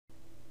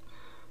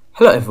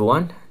Hello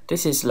everyone,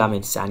 this is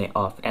Lamin Sane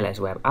of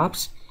LSWAT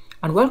apps,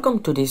 and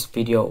welcome to this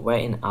video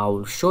wherein I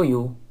will show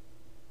you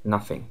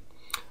nothing.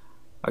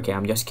 Okay,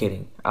 I'm just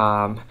kidding.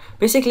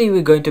 Basically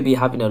we're going to be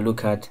having a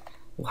look at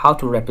how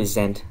to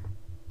represent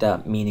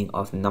the meaning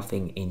of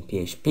nothing in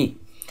PHP.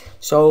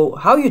 So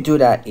how you do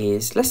that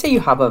is, let's say you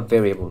have a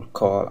variable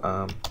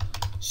called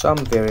some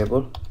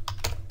variable,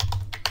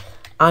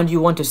 and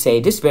you want to say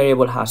this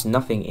variable has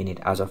nothing in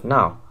it as of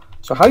now.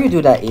 So how you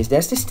do that is,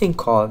 there's this thing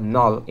called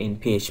null in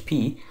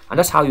PHP, and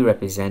that's how you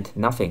represent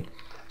nothing.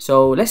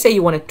 So let's say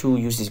you wanted to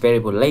use this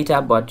variable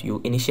later, but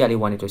you initially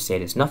wanted to say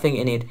there's nothing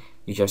in it.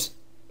 You just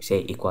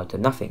say equal to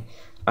nothing.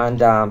 And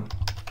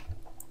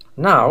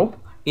now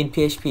in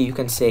PHP you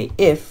can say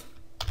if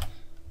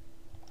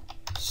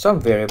some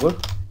variable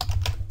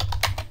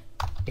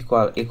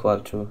equal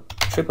to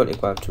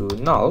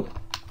null.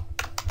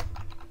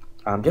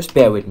 Just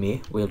bear with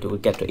me, we'll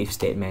get to if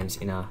statements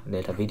in a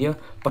later video,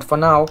 but for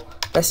now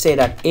let's say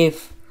that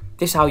if,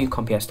 this is how you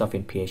compare stuff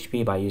in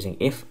PHP, by using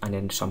if and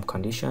then some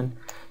condition.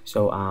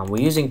 So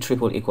we're using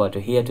triple equal to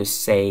here to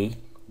say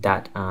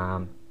that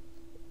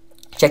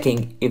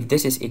checking if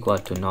this is equal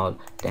to null,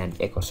 then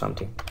echo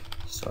something.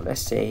 So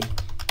let's say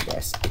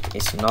yes, it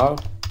is null.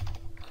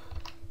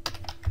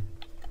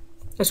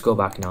 Let's go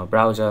back in our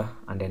browser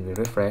and then we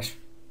refresh.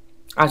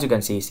 As you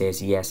can see, it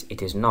says yes,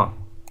 it is null.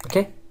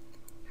 Okay,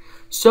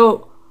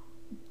 so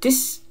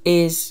this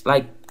is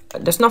like,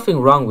 there's nothing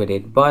wrong with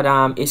it, but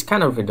it's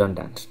kind of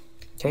redundant.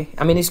 Okay,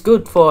 I mean, it's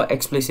good for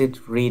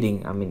explicit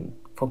reading, I mean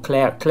for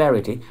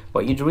clarity,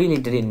 but you really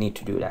didn't need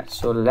to do that.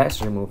 So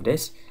let's remove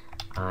this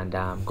and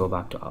go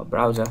back to our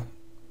browser,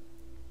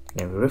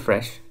 then we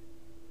refresh.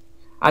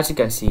 As you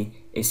can see,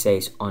 it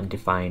says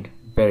undefined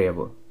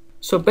variable.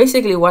 So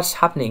basically what's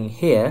happening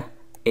here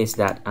is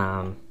that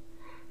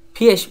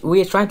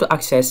we are trying to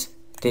access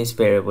this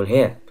variable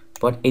here,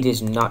 but it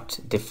is not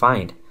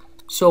defined.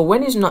 So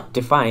when it's not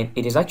defined,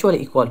 it is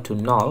actually equal to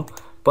null,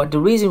 but the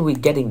reason we're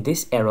getting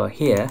this error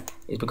here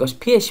is because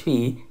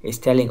PHP is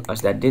telling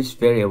us that this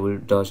variable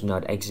does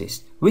not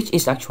exist, which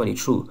is actually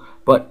true,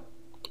 but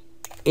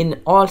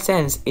in all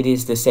sense it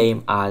is the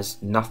same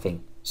as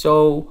nothing.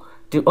 So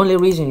the only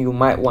reason you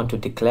might want to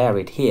declare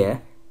it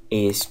here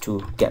is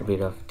to get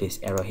rid of this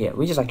error here,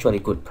 which is actually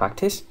good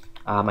practice.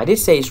 I did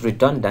say it's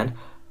redundant,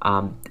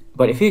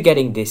 but if you're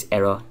getting this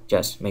error,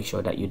 just make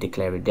sure that you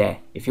declare it there.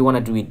 If you want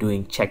to do it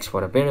doing checks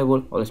for the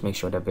variable, always make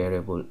sure the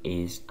variable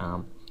is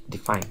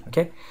defined.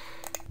 Okay,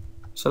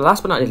 so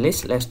last but not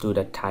least, let's do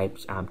the type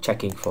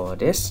checking for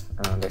this.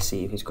 Let's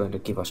see if it's going to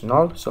give us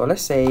null. So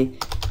let's say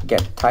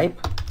get type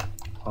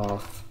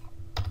of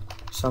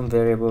some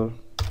variable,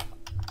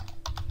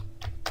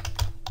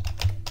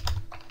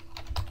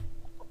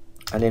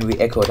 and then we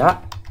echo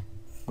that.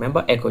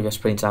 Remember, echo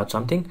just prints out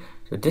something.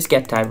 So this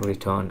get type will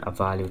return a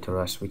value to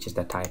us, which is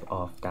the type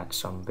of that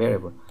some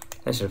variable.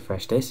 Let's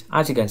refresh this.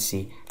 As you can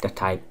see, the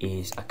type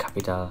is a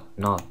capital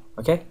null.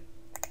 Okay,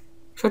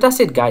 so that's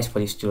it guys for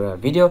this tutorial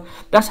video.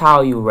 That's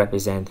how you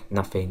represent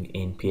nothing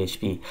in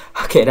PHP.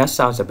 Okay, that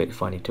sounds a bit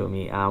funny to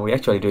me. We're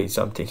actually doing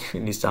something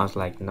and it sounds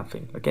like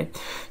nothing. Okay,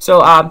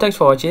 so thanks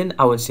for watching.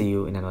 I will see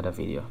you in another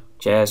video.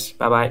 Cheers,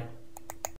 bye bye.